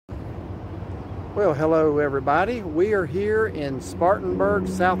Well, hello everybody. We are here in Spartanburg,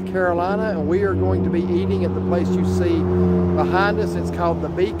 South Carolina, and we are going to be eating at the place you see behind us. It's called the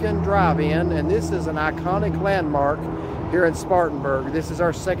Beacon Drive-In, and this is an iconic landmark here in Spartanburg. This is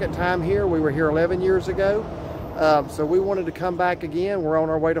our second time here. We were here 11 years ago, so we wanted to come back again. We're on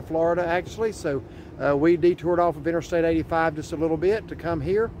our way to Florida, actually, so we detoured off of Interstate 85 just a little bit to come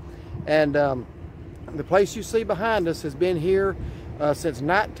here. And the place you see behind us has been here since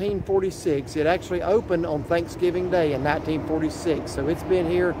 1946. It actually opened on Thanksgiving Day in 1946, so it's been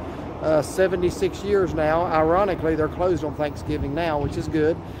here 76 years now. Ironically, they're closed on Thanksgiving now, which is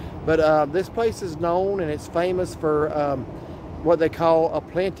good. But this place is known and it's famous for what they call a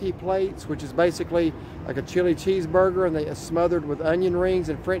plenty plates, which is basically like a chili cheeseburger, and they smothered with onion rings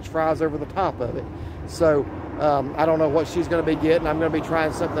and French fries over the top of it. So I don't know what she's going to be getting. I'm going to be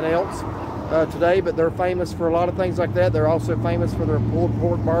trying something else today, but they're famous for a lot of things like that. They're also famous for their pulled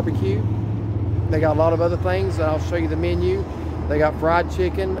pork barbecue. They got a lot of other things, and I'll show you the menu. They got fried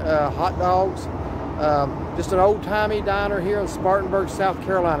chicken, hot dogs, just an old-timey diner here in Spartanburg, South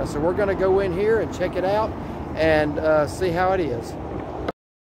Carolina. So we're going to go in here and check it out and see how it is.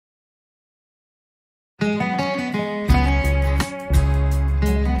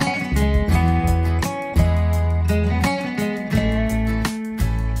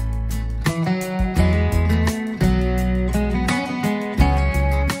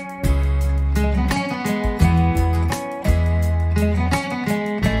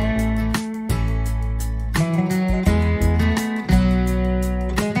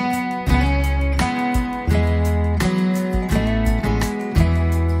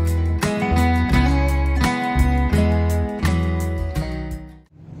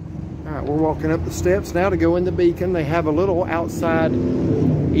 We're walking up the steps now to go in the Beacon. They have a little outside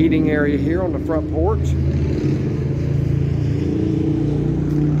eating area here on the front porch.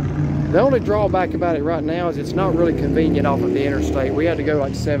 The only drawback about it right now is it's not really convenient off of the interstate. We had to go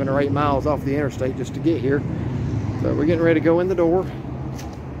like 7 or 8 miles off the interstate just to get here. So we're getting ready to go in the door.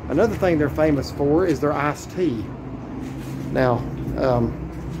 Another thing they're famous for is their iced tea. Now,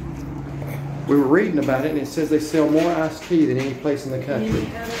 we were reading about it and it says they sell more iced tea than any place in the country.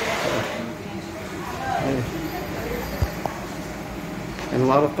 And a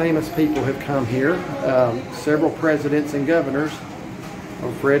lot of famous people have come here. Several presidents and governors.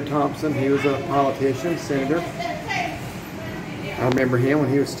 Fred Thompson, he was a politician, senator. I remember him when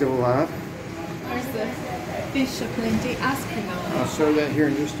he was still alive. There's the fish aplenty ice cream on. I'll show that here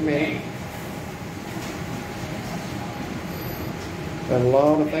in just a minute. But a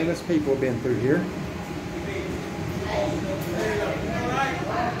lot of famous people have been through here.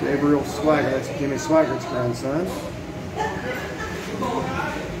 Gabriel Swagger, that's Jimmy Swaggert's grandson.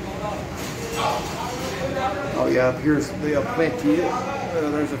 Oh yeah, up here's the plenty.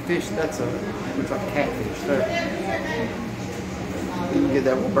 There's a fish, that's looks like a catfish there. You can get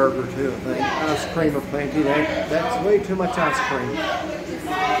that with a burger too, I think. Ice cream of plenty, that's way too much ice cream.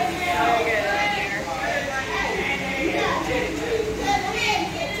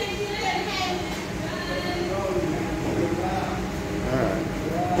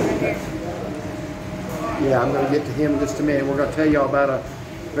 Yeah, I'm going to get to him in just a minute. We're going to tell y'all about a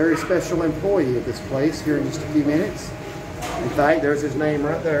very special employee of this place here in just a few minutes. In fact, there's his name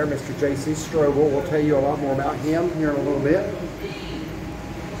right there, Mr. J.C. Strobel. We'll tell you a lot more about him here in a little bit.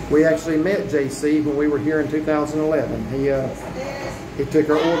 We actually met J.C. when we were here in 2011. He took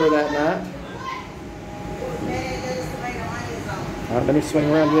our order that night. All right, let me swing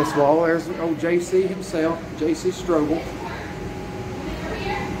around this wall. There's old J.C. himself, J.C. Strobel.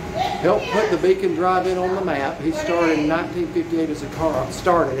 Helped put the Beacon Drive-In on the map. He started in 1958 as a car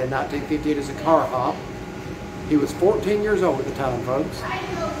hop. He was 14 years old at the time, folks.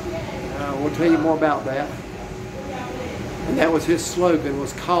 We'll tell you more about that. And that was his slogan,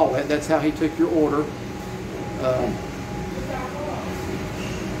 was "Call It." That's how he took your order.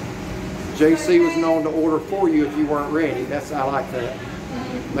 JC was known to order for you if you weren't ready. I like that.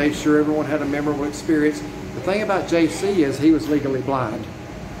 Made sure everyone had a memorable experience. The thing about JC is he was legally blind.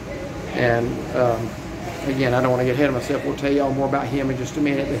 And again, I don't want to get ahead of myself. We'll tell you all more about him in just a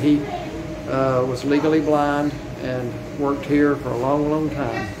minute. But he was legally blind and worked here for a long, long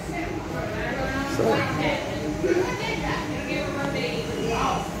time. So,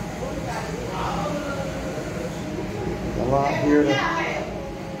 a lot here to...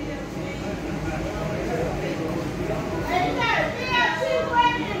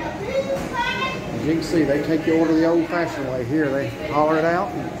 As you can see, they take your order the old-fashioned way. Here, they holler it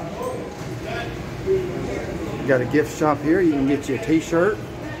out. You got a gift shop here. You can get you a t-shirt.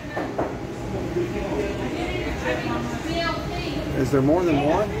 Is there more than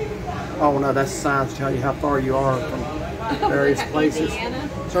one? Oh no, that's signs telling you how far you are from various places.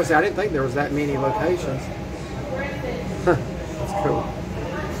 So I didn't think there was that many locations. That's cool.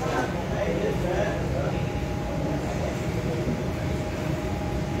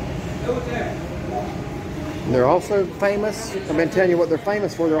 They're also famous. I've been telling you what they're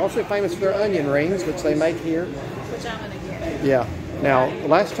famous for. They're also famous for their onion rings, which they make here. Which I'm gonna get. Yeah. Now,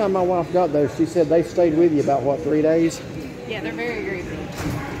 last time my wife got those, she said they stayed with you about, what, 3 days? Yeah, they're very greasy.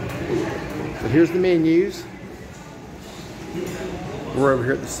 So here's the menus. We're over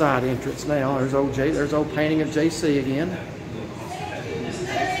here at the side entrance now. There's old painting of JC again.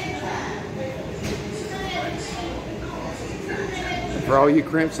 And for all you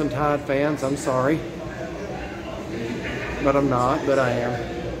Crimson Tide fans, I'm sorry. But I'm not, but I am.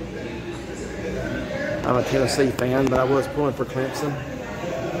 I'm a Tennessee fan, but I was pulling for Clemson.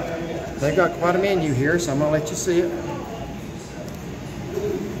 They've got quite a menu here, so I'm gonna let you see it.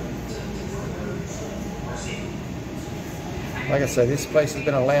 Like I said, this place has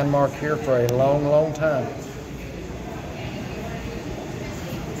been a landmark here for a long, long time.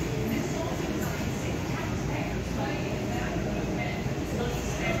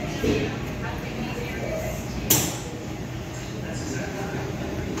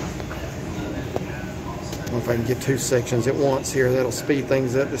 I don't know if I can get 2 sections at once here. That'll speed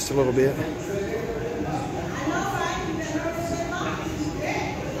things up just a little bit.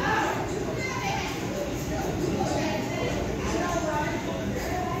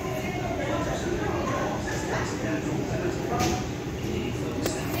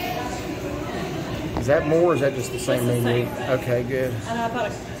 Is that more or is that just the same menu? Okay, good. And I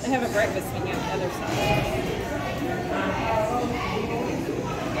thought they have a breakfast menu on the other side.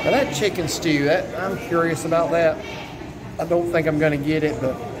 Now that chicken stew, I'm curious about that. I don't think I'm going to get it,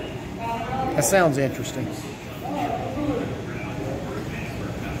 but that sounds interesting.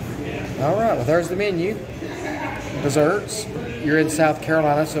 All right, well there's the menu. Desserts. You're in South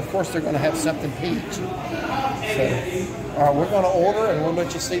Carolina, so of course they're going to have something peach. So, all right, we're going to order and we'll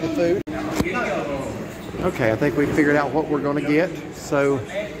let you see the food. Okay, I think we figured out what we're going to get. So,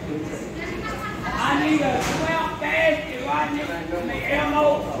 I need a swamp basket right next to the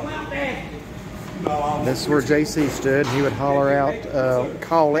MO swamp basket. this is where JC stood. He would holler out,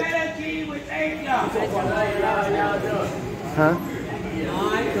 call it. Huh?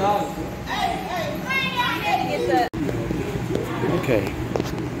 Okay.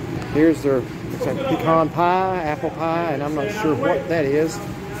 Here's their pecan pie, apple pie, and I'm not sure what that is.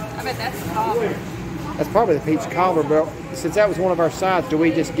 I bet that's the cobbler. That's probably the peach cobbler, but since that was one of our sides, do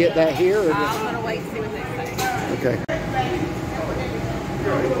we just get that here? Or I'm gonna wait and see what they say. okay.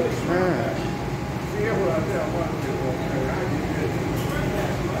 Alright.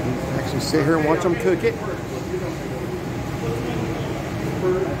 Actually sit here and watch them cook it.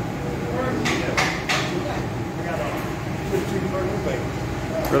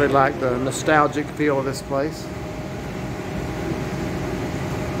 Really like the nostalgic feel of this place.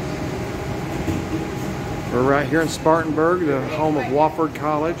 We're right here in Spartanburg, the home of Wofford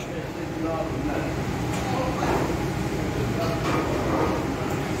College.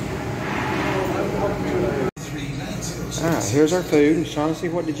 Alright, here's our food. And Shaughnessy,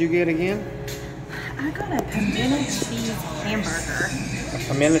 what did you get again? I got a pimento cheese hamburger. A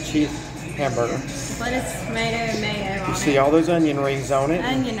pimento cheese hamburger. Lettuce, tomato, mayo on You see all those onion rings on it.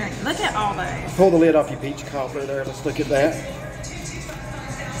 onion ring. Look at all those. Pull the lid off your peach cobbler there. Let's look at that.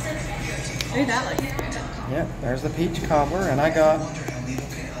 Ooh, that looks good. Yep, there's the peach cobbler. And I got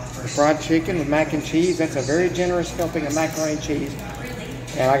the fried chicken with mac and cheese. That's a very generous helping of macaroni and cheese.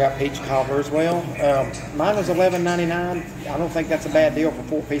 And I got peach cobbler as well. Mine was $11.99. I don't think that's a bad deal for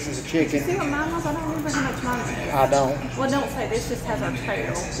 4 pieces of chicken. See what mine was? I don't remember how much mine was. I don't. Well, don't say. This just has our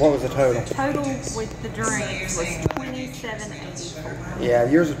total. What was the total? Total with the drinks was $27.84. Yeah,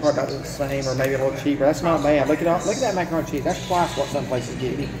 yours is probably about the same or maybe a little cheaper. That's not bad. Look at that macaroni and cheese. That's twice what some places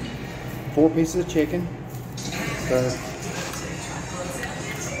give you. 4 pieces of chicken. So,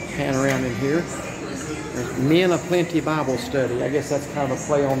 pan around in here. There's Men of Plenty Bible Study. I guess that's kind of a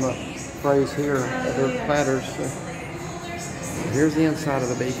play on the phrase here of their platters. So, here's the inside of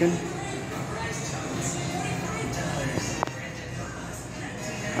the beacon.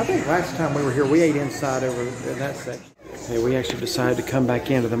 I think last time we were here, we ate inside over in that section. Okay, we actually decided to come back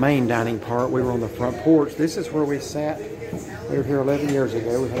into the main dining part. We were on the front porch. This is where we sat. We were here 11 years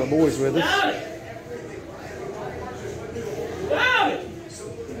ago. We had our boys with us.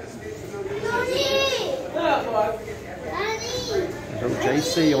 There's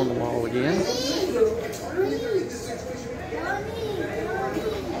JC on the wall again.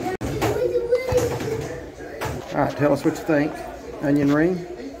 All right, tell us what you think. Onion ring?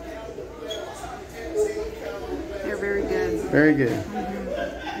 Very good.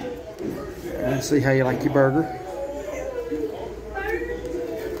 Let's see how you like your burger.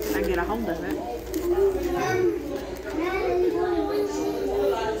 I get a hold of it.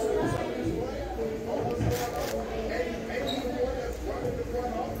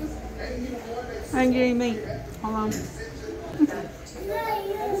 I ain't getting meat. Hold on.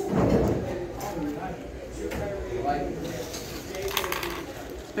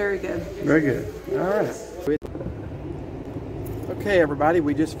 Very good. Very good. All right. Okay, everybody,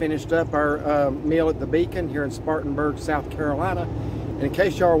 we just finished up our meal at the Beacon here in Spartanburg, South Carolina. And in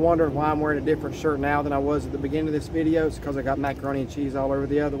case y'all are wondering why I'm wearing a different shirt now than I was at the beginning of this video, it's because I got macaroni and cheese all over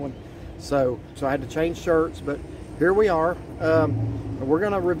the other one. So I had to change shirts, but here we are. We're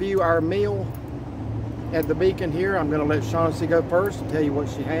going to review our meal at the Beacon here. I'm going to let Shaughnessy go first and tell you what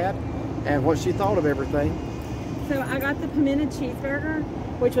she had and what she thought of everything. So I got the pimento cheeseburger,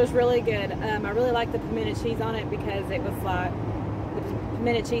 which was really good. I really liked the pimento cheese on it because it was like, the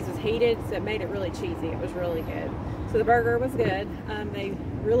pimento cheese was heated, so it made it really cheesy. It was really good. So the burger was good. They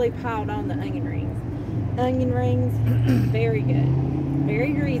really piled on the onion rings. Onion rings, very good.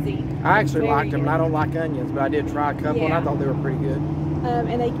 Very greasy. I actually liked them. I don't like onions, but I did try a couple, and I thought they were pretty good.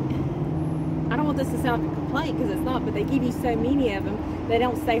 And I don't want this to sound like a complaint because it's not, but they give you so many of them, they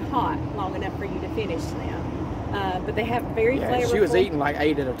don't stay hot long enough for you to finish them. But they have very flavorful. She was eating like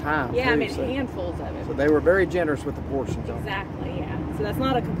 8 at a time. Yeah, too, I mean so. handfuls of it. So they were very generous with the portions. Exactly, yeah. So that's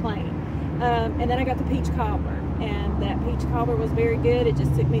not a complaint. And then I got the peach cobbler, and that peach cobbler was very good. It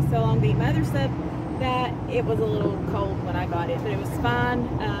just took me so long to eat my other stuff that it was a little cold when I got it, but it was fine.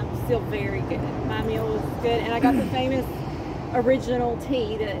 Still very good. My meal was good, and I got the famous original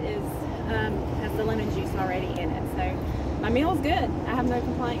tea that is has the lemon juice already in it. So my meal was good. I have no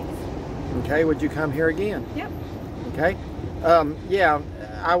complaints. Okay, would you come here again? Yep. Okay. Yeah,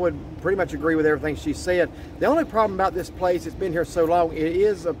 I would pretty much agree with everything she said. The only problem about this place, it's been here so long, it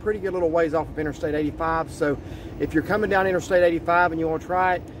is a pretty good little ways off of Interstate 85. So if you're coming down Interstate 85 and you want to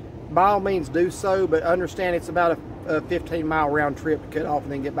try it, by all means do so, but understand it's about a 15-mile round trip to cut off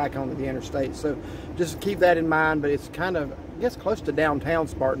and then get back onto the interstate. So just keep that in mind, but it's kind of, I guess, close to downtown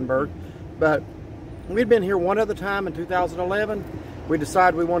Spartanburg. But we'd been here one other time in 2011. We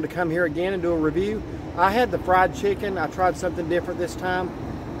decided we wanted to come here again and do a review. I had the fried chicken. I tried something different this time.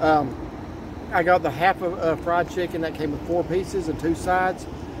 I got the half of fried chicken that came with 4 pieces and 2 sides.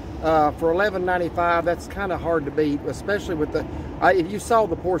 For $11.95, that's kind of hard to beat, especially with the, if you saw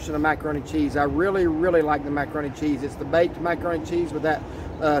the portion of macaroni and cheese, I really, really like the macaroni and cheese. It's the baked macaroni and cheese with that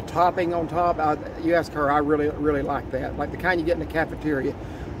topping on top. You ask her, I really, really like that. Like the kind you get in the cafeteria.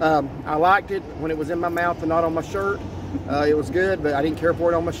 I liked it when it was in my mouth and not on my shirt. It was good, but I didn't care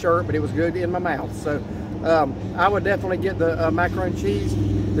for it on my shirt, but it was good in my mouth. So I would definitely get the macaroni and cheese.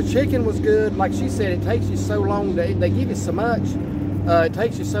 The chicken was good. Like she said, it takes you so long to eat. They give you so much. It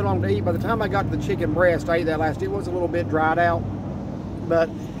takes you so long to eat. By the time I got to the chicken breast, I ate that last. It was a little bit dried out, but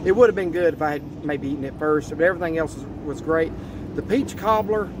it would have been good if I had maybe eaten it first. But everything else was great. The peach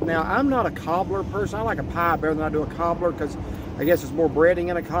cobbler. Now, I'm not a cobbler person. I like a pie better than I do a cobbler because I guess it's more breading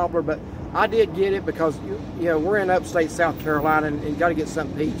in a cobbler. But I did get it because you know we're in upstate South Carolina and you got to get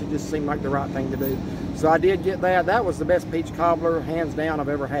something to eat. It just seemed like the right thing to do. So I did get that. That was the best peach cobbler, hands down, I've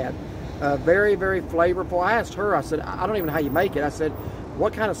ever had. Very, very flavorful. I asked her, I said, I don't even know how you make it. I said,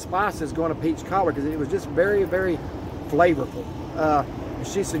 what kind of spices go in a peach cobbler? Because it was just very, very flavorful.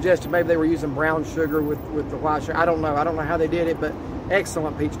 She suggested maybe they were using brown sugar with the white sugar. I don't know. I don't know how they did it, but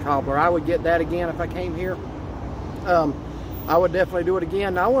excellent peach cobbler. I would get that again if I came here. I would definitely do it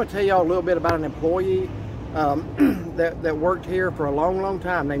again. Now, I want to tell y'all a little bit about an employee that worked here for a long, long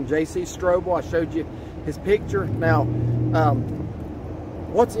time named J.C. Strobel. I showed you his picture. Now,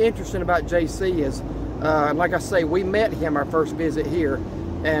 what's interesting about JC is, like I say, we met him our first visit here,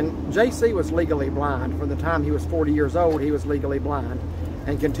 and JC was legally blind. From the time he was 40 years old, he was legally blind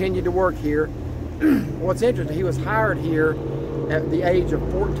and continued to work here. What's interesting, he was hired here at the age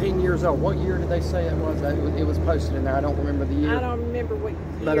of 14 years old. What year did they say it was? It was posted in there. I don't remember the year. I don't remember what year.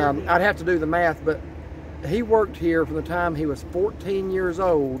 But I'd have to do the math, but he worked here from the time he was 14 years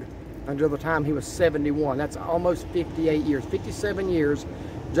old until the time he was 71. That's almost 58 years, 57 years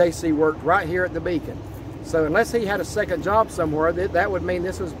JC worked right here at the Beacon. So unless he had a second job somewhere, that would mean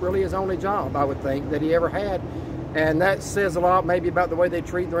this was really his only job, I would think, that he ever had. And that says a lot maybe about the way they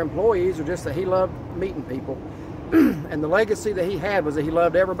treat their employees, or just that he loved meeting people. And the legacy that he had was that he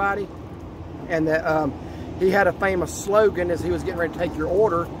loved everybody, and that he had a famous slogan as he was getting ready to take your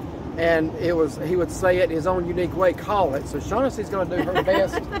order, and it was, he would say it in his own unique way, call it. So Shaughnessy's going to do her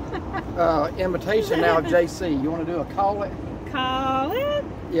best imitation now of JC. You want to do a call it? Call it?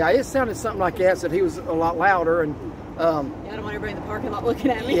 Yeah, it sounded something like that, except he was a lot louder, and Yeah, I don't want everybody in the parking lot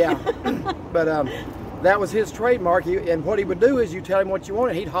looking at me. Yeah, but that was his trademark. And what he would do is you tell him what you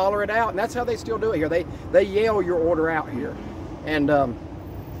want, and he'd holler it out, and that's how they still do it here. They yell your order out here, and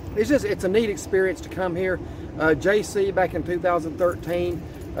it's a neat experience to come here. JC back in 2013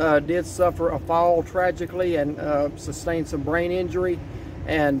 did suffer a fall tragically and sustained some brain injury,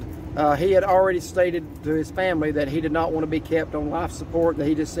 and he had already stated to his family that he did not want to be kept on life support, that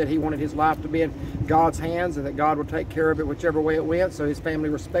he just said he wanted his life to be in God's hands and that God would take care of it whichever way it went, so his family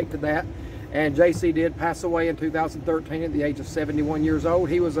respected that. And JC did pass away in 2013 at the age of 71 years old.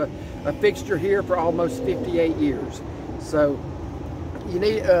 He was a fixture here for almost 58 years. So you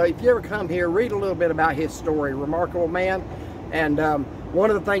need, if you ever come here, read a little bit about his story. Remarkable man. And one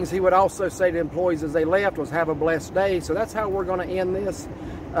of the things he would also say to employees as they left was, have a blessed day. So that's how we're going to end this.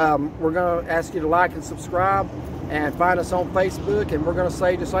 We're going to ask you to like and subscribe and find us on Facebook. And we're going to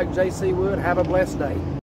say, just like JC would, have a blessed day.